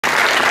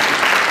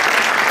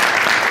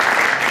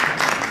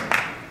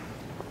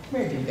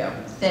Where'd you go?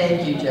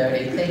 Thank you,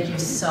 Jody. Thank you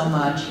so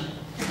much,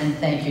 and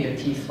thank you to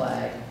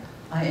PFLAG.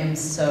 I am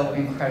so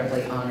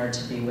incredibly honored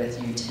to be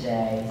with you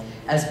today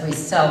as we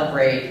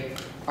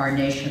celebrate our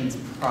nation's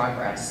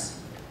progress.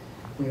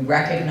 We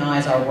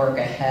recognize our work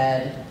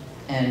ahead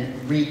and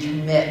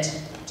recommit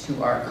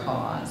to our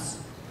cause.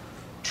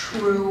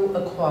 True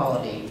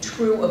equality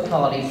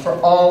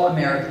for all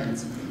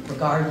Americans,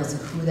 regardless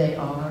of who they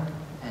are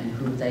and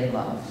who they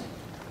love.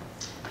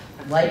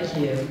 Like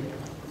you,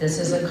 this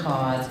is a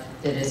cause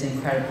that is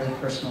incredibly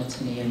personal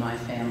to me and my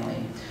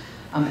family.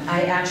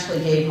 I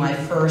actually gave my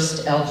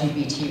first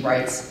LGBT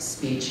rights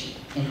speech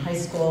in high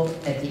school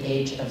at the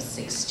age of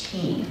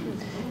 16.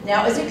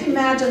 Now, as you can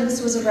imagine,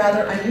 this was a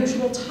rather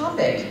unusual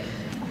topic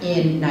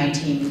in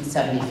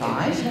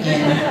 1975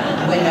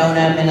 in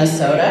Winona,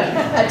 Minnesota,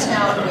 a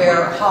town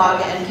where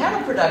hog and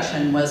cattle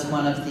production was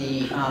one of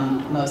the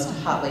most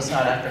hotly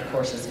sought after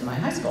courses in my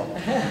high school.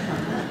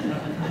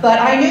 But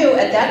I knew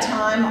at that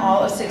time,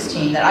 all of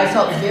 16, that I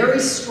felt very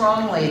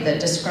strongly that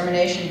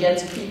discrimination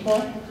against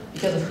people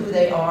because of who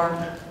they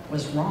are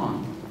was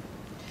wrong.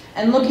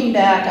 And looking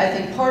back, I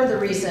think part of the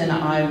reason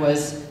I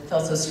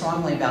felt so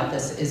strongly about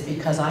this is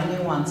because I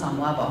knew on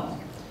some level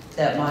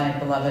that my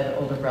beloved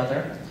older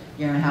brother, a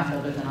year and a half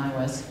older than I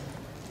was,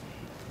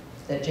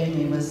 that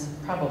Jamie was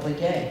probably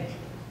gay.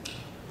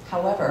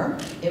 However,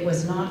 it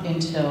was not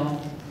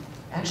until,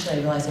 actually I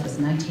realized it was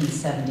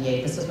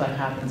 1978. This is what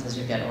happens as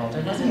you get older.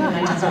 It wasn't even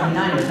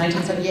 1979, it was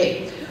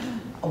 1978.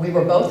 We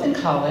were both in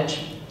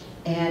college,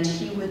 and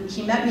he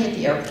met me at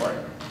the airport.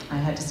 I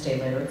had to stay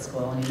later at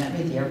school, and he met me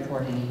at the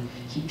airport, and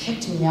he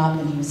picked me up,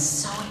 and he was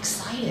so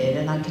excited,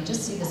 and I could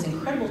just see this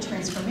incredible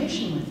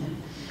transformation with him.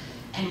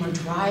 And we're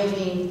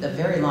driving the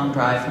very long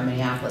drive from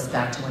Minneapolis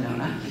back to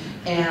Winona,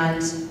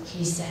 and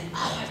he said,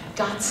 "Oh, I've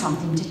got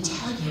something to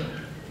tell you.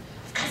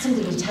 I've got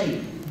something to tell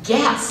you.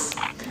 Guess."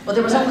 Well,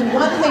 there was only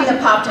one thing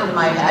that popped into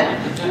my head.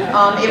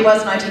 It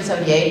was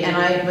 1978, and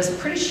I was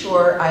pretty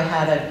sure I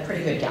had a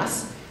pretty good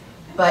guess.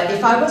 But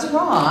if I was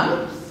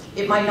wrong,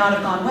 it might not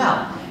have gone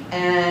well.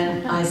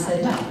 And I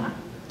said, "No,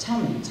 tell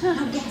me,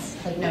 no, guess."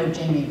 Like, "No,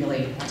 Jamie,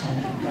 really, tell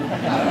me."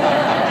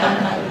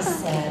 And he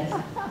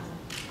said,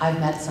 "I've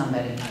met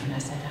somebody." And I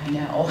said, "I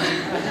know."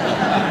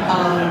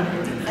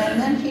 And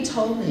then he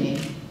told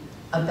me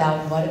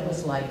about what it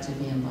was like to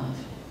be in love.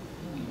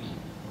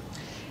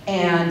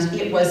 And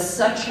it was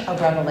such a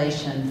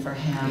revelation for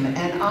him,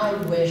 and I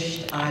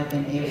wished I'd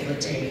been able to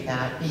take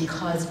that,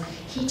 because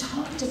he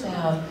talked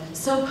about,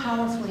 so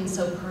powerfully and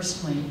so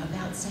personally,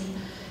 about saying,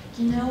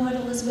 "You know what,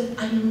 Elizabeth,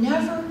 I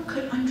never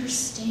could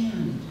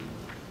understand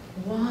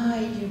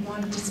why you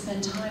wanted to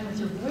spend time with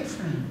your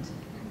boyfriend.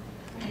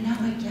 And now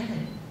I get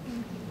it.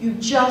 You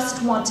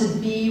just want to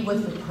be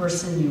with the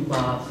person you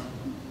love."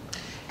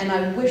 And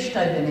I wished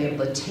I'd been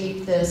able to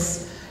take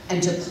this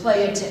and to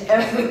play it to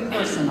every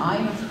person I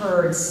have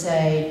heard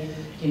say,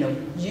 you know,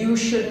 "You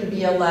shouldn't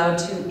be allowed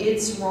to,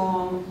 it's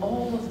wrong,"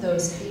 all of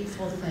those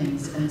hateful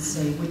things, and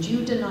say, would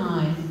you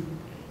deny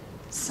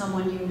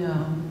someone you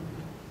know,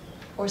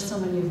 or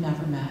someone you've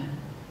never met,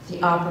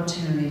 the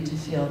opportunity to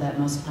feel that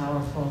most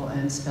powerful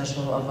and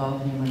special of all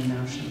human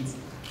emotions,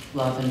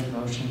 love and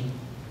devotion?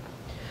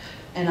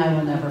 And I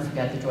will never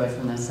forget the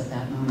joyfulness of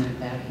that moment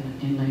back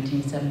in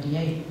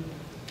 1978.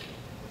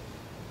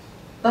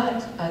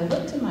 But I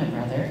looked at my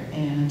brother,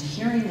 and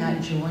hearing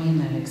that joy and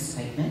that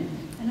excitement,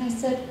 and I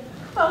said,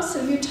 "Who else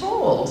have you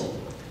told?"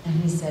 And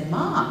he said,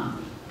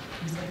 "Mom."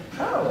 I said,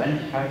 "Oh, and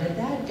how did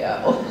that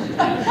go?"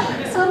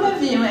 Some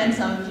of you,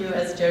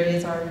 as Jody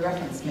has already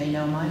referenced, may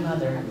know my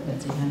mother,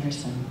 Mitzi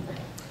Henderson.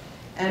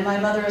 And my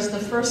mother is the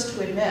first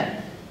to admit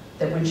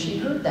that when she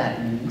heard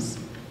that news,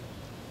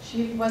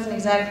 she wasn't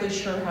exactly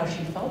sure how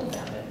she felt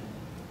about it.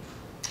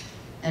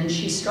 And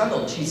she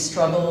struggled. She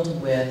struggled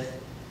with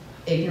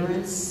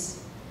ignorance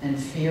and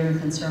fear and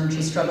concern.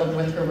 She struggled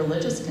with her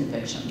religious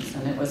convictions,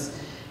 and it was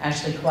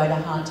actually quite a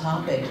hot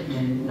topic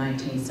in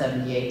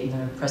 1978 in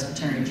the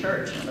Presbyterian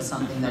Church. It was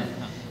something that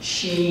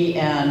she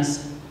and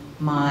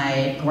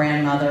my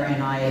grandmother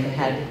and I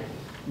had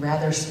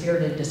rather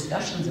spirited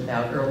discussions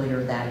about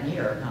earlier that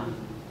year.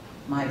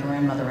 My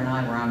grandmother and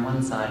I were on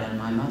one side, and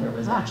my mother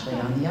was actually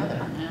on the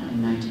other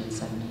in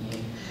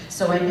 1978.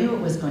 So I knew it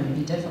was going to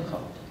be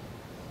difficult,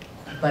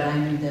 but I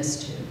knew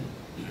this too.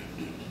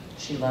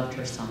 She loved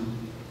her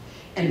son.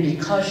 And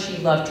because she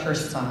loved her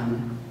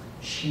son,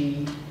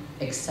 she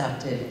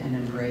accepted and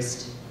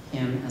embraced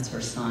him as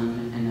her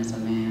son and as a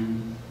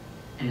man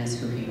and as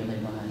who he really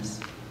was.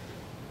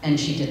 And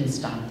she didn't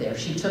stop there.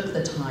 She took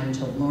the time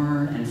to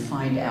learn and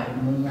find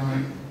out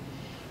more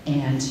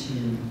and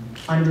to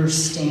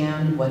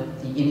understand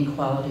what the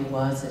inequality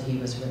was that he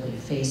was really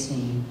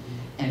facing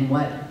and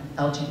what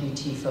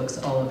LGBT folks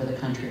all over the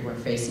country were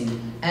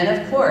facing. And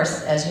of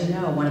course, as you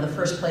know, one of the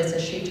first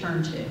places she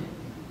turned to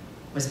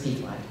was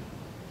PFLAG.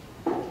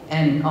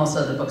 And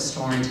also the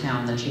bookstore in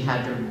town that she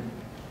had to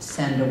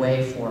send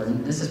away for.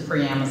 And this is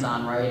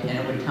pre-Amazon, right? And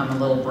it would come in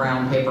little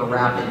brown paper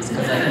wrappings,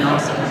 because I can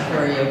also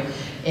assure you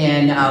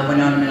in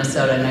Winona,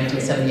 Minnesota in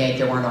 1978,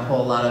 there weren't a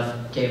whole lot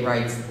of gay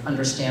rights,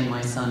 Understand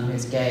My Son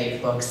Who's Gay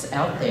books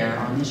out there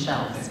on the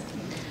shelves.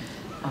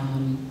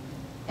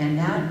 And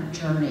that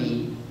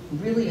journey,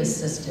 really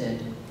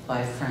assisted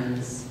by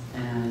friends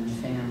and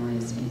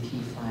families in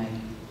PFLAG,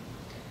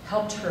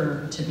 helped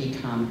her to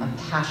become a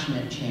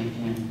passionate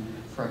champion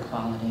for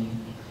equality.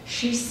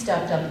 She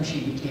stepped up and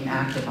she became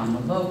active on the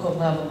local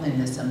level in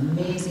this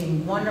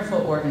amazing,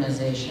 wonderful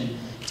organization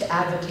to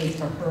advocate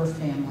for her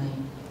family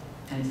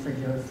and for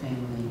your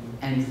family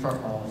and for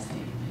all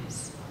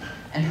families.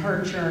 And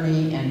her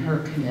journey and her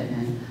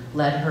commitment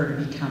led her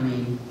to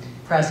becoming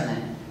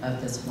president of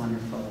this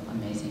wonderful,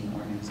 amazing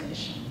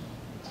organization.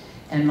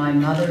 And my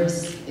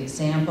mother's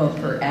example,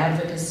 her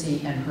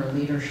advocacy and her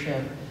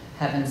leadership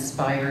have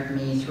inspired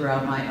me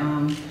throughout my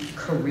own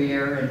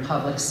career in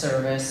public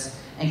service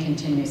and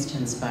continues to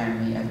inspire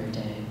me every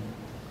day.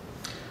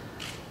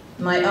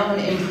 My own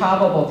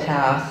improbable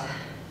path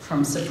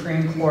from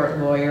Supreme Court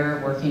lawyer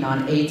working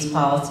on AIDS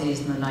policies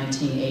in the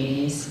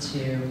 1980s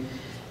to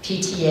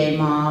PTA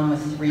mom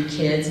with 3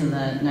 kids in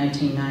the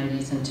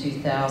 1990s and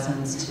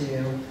 2000s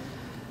to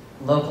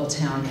local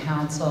town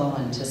council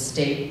and to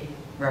state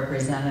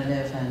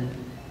representative and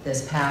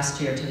this past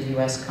year to the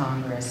US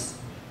Congress.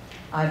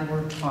 I've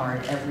worked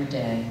hard every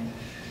day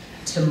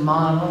to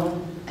model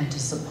and to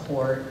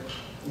support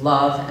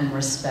love and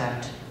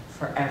respect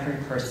for every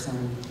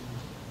person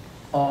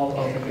all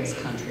over this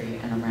country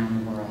and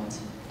around the world.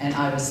 And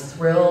I was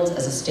thrilled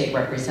as a state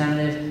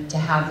representative to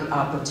have the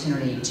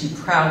opportunity to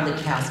proudly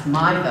cast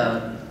my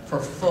vote for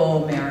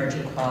full marriage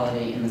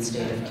equality in the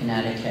state of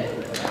Connecticut.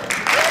 The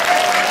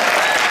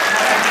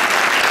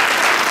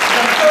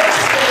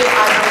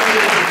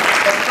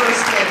first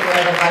state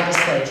where the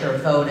legislature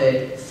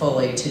voted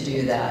fully to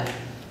do that,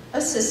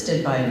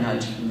 assisted by a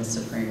nudge from the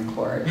Supreme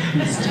Court in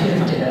the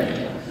state of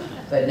Connecticut.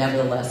 But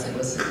nevertheless, it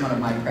was one of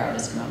my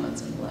proudest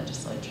moments in the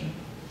legislature.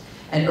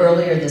 And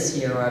earlier this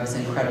year, I was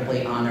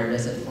incredibly honored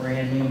as a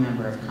brand new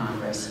member of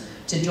Congress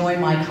to join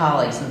my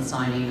colleagues in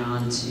signing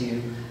on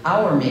to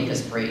our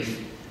amicus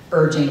brief,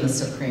 urging the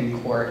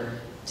Supreme Court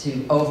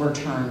to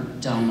overturn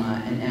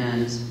DOMA and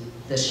end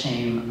the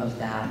shame of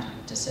that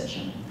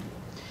decision.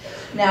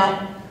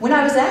 Now, when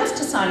I was asked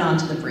to sign on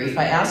to the brief,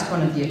 I asked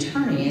one of the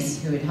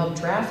attorneys who had helped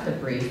draft the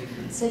brief,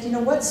 said, you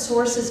know, what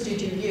sources did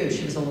you use?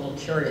 She was a little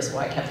curious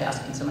why I kept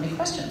asking so many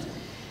questions.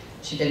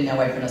 She didn't know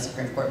I'd been a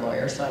Supreme Court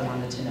lawyer, so I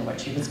wanted to know what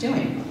she was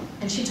doing.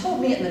 And she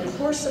told me in the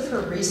course of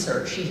her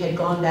research, she had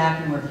gone back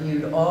and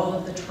reviewed all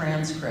of the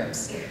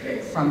transcripts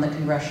from the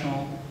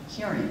congressional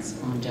hearings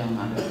on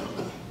DOMA.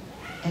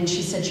 And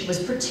she said she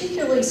was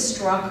particularly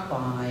struck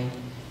by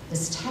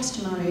this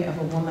testimony of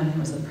a woman who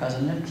was the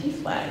president of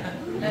PFLAG.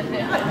 When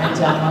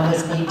DOMA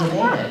was being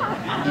debated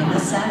in the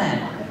Senate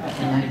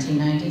in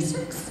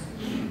 1996.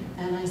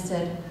 And I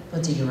said,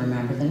 well, do you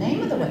remember the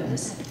name of the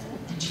witness?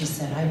 And she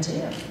said, I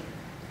do.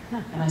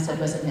 And I said,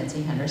 was it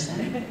Mitzi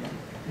Henderson?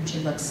 And she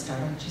looked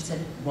startled. She said,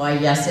 why,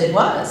 yes, it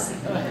was.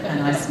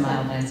 And I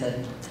smiled and I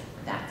said,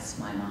 that's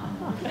my mom.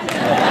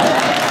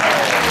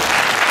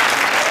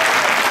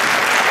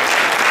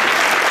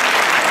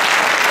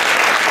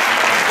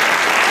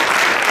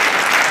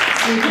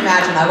 You can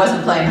imagine, I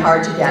wasn't playing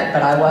hard to get,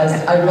 but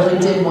I really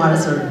did want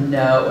to sort of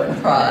know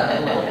and prod a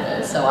little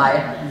bit. So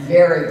I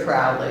very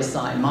proudly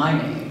signed my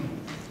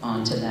name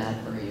onto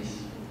that brief.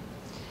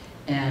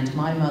 And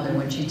my mother,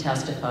 when she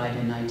testified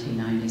in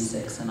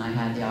 1996, and I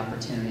had the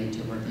opportunity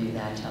to review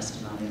that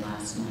testimony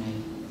last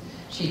night,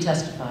 she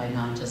testified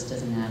not just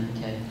as an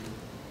advocate,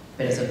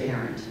 but as a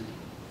parent.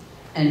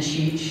 And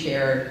she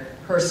shared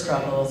her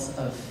struggles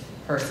of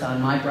her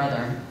son, my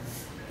brother,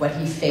 what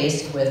he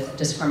faced with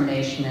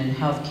discrimination in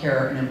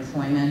healthcare and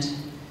employment.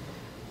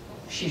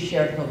 She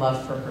shared her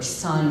love for her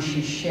son.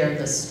 She shared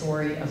the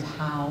story of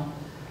how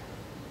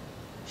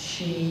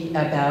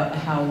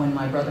when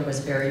my brother was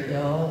very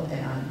ill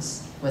and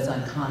was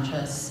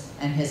unconscious,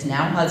 and his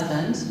now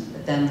husband,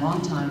 but then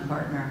longtime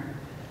partner,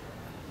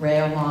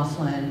 Ray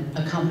O'Laughlin,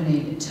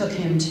 took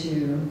him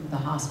to the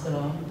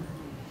hospital,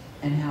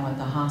 and how at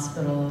the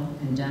hospital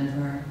in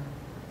Denver,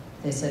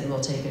 they said,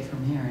 we'll take it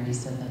from here. And he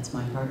said, that's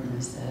my partner.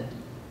 He said,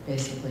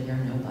 basically, you're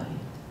nobody.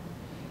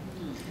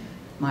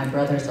 My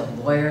brother's a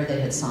lawyer. They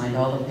had signed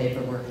all the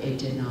paperwork. It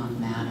did not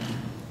matter.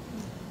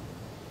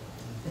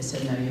 They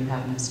said, no, you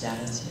have no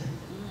status here.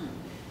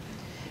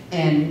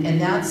 And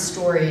that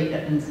story,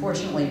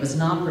 unfortunately, was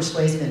not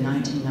persuasive in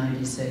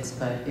 1996,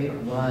 but it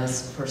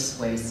was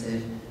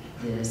persuasive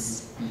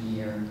this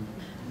year.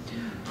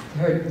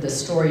 The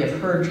story of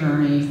her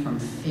journey from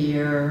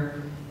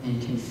fear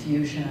and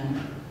confusion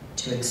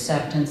to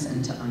acceptance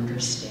and to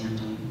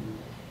understanding.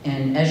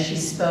 And as she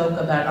spoke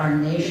about our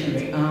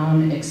nation's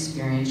own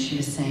experience, she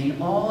was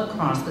saying all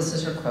across, this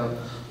is her quote,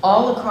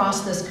 all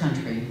across this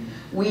country,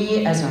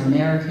 we as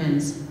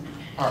Americans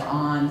are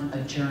on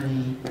a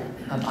journey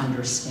of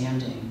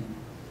understanding.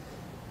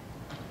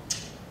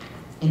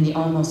 In the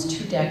almost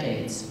 2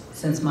 decades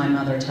since my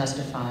mother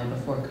testified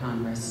before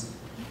Congress,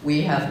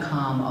 we have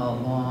come a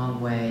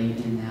long way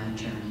in that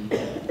journey.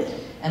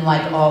 And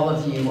like all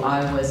of you,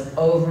 I was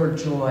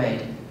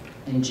overjoyed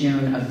in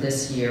June of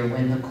this year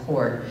when the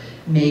court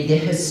made the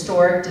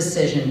historic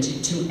decision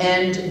to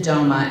end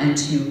DOMA and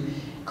to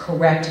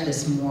correct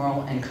this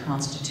moral and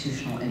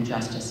constitutional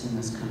injustice in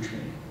this country.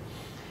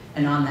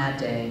 And on that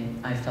day,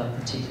 I felt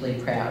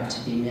particularly proud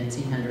to be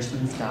Mitzi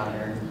Henderson's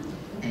daughter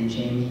and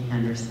Jamie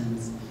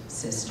Henderson's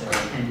sister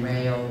and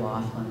Ray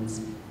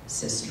O'Loughlin's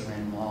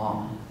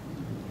sister-in-law.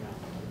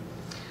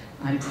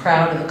 I'm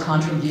proud of the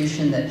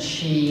contribution that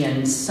she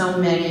and so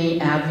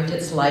many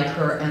advocates like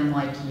her and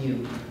like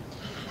you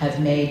have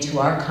made to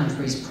our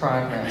country's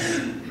progress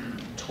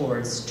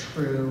towards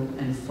true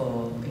and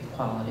full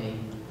equality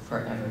for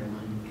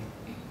everyone.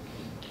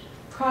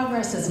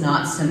 Progress is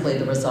not simply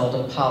the result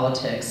of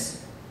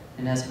politics,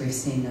 and as we've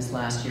seen this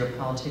last year,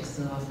 politics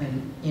is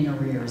often in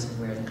arrears of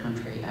where the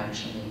country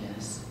actually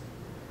is.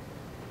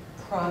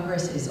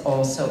 Progress is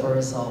also a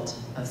result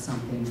of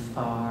something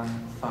far,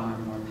 far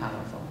more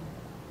powerful.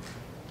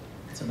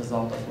 It's a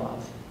result of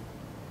love.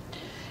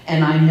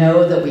 And I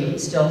know that we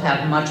still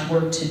have much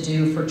work to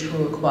do for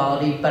true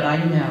equality, but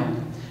I know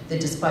that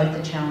despite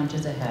the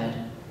challenges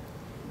ahead,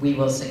 we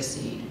will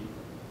succeed.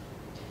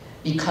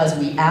 Because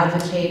we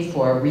advocate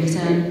for a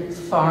reason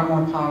far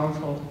more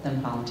powerful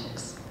than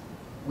politics.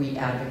 We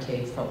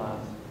advocate for love.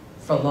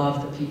 For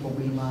love the people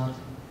we love,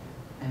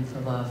 and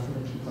for love for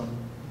the people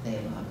they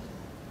love.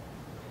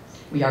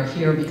 We are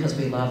here because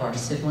we love our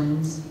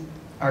siblings,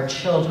 our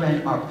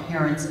children, our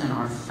parents, and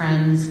our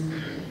friends,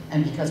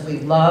 and because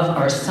we love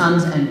our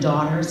sons and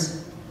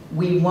daughters.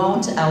 We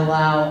won't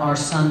allow our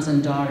sons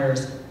and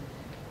daughters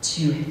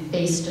to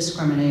face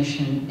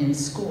discrimination in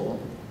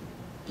school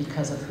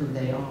because of who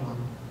they are,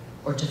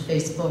 or to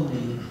face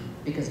bullying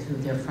because of who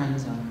their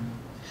friends are.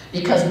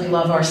 Because we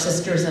love our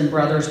sisters and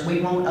brothers,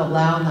 we won't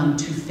allow them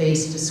to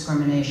face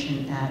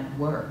discrimination at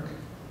work,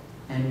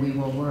 and we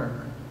will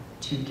work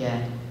to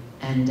get done.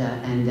 And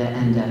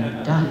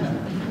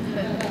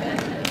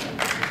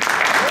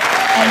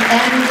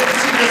end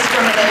to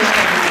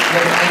discrimination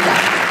with ENDA.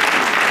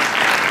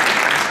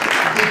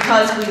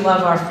 Because we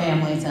love our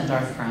families and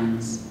our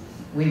friends,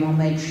 we will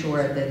make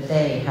sure that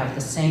they have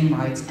the same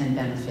rights and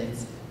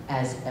benefits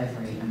as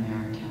every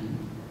American.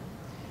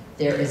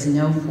 There is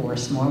no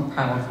force more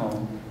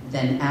powerful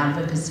than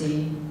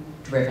advocacy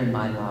driven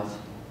by love.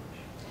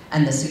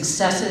 And the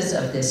successes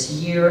of this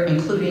year,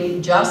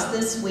 including just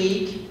this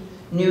week,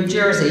 New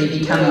Jersey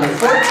becoming the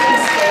 14th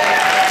state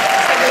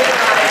to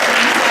legalize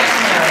same-sex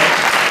marriage.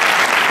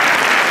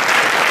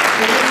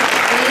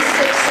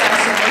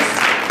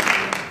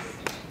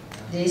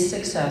 These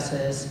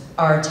successes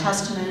are a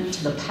testament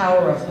to the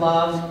power of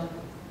love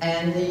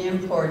and the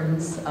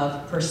importance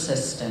of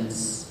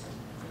persistence.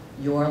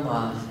 Your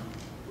love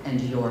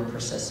and your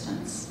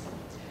persistence.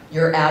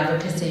 Your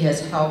advocacy has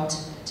helped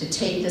to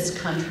take this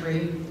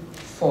country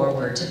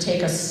forward, to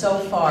take us so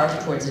far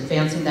towards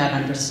advancing that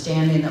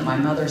understanding that my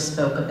mother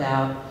spoke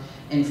about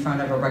in front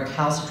of a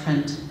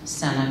recalcitrant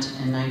Senate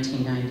in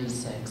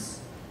 1996.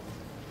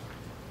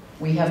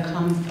 We have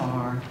come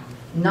far,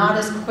 not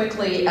as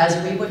quickly as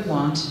we would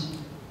want,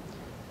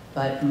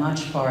 but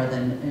much farther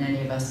than any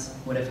of us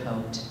would have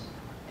hoped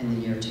in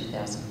the year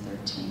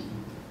 2013.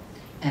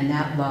 And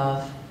that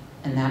love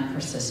and that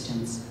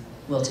persistence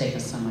will take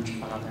us so much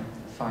farther.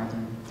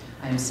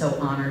 I am so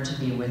honored to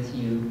be with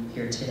you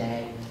here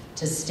today,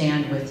 to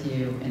stand with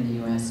you in the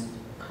U.S.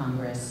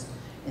 Congress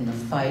in the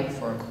fight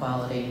for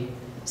equality.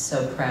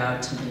 So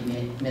proud to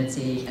be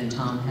Mitzi and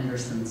Tom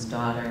Henderson's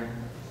daughter,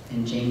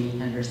 and Jamie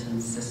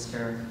Henderson's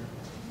sister,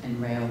 and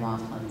Ray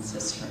O'Loughlin's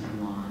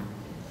sister-in-law.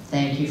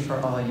 Thank you for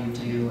all you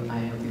do. I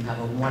hope you have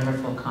a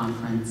wonderful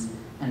conference.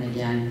 And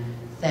again,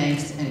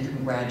 thanks and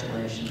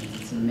congratulations.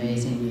 It's an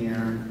amazing year.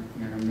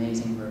 You're an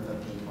amazing group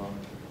of people,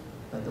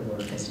 but the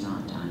work is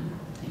not done.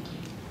 Thank you.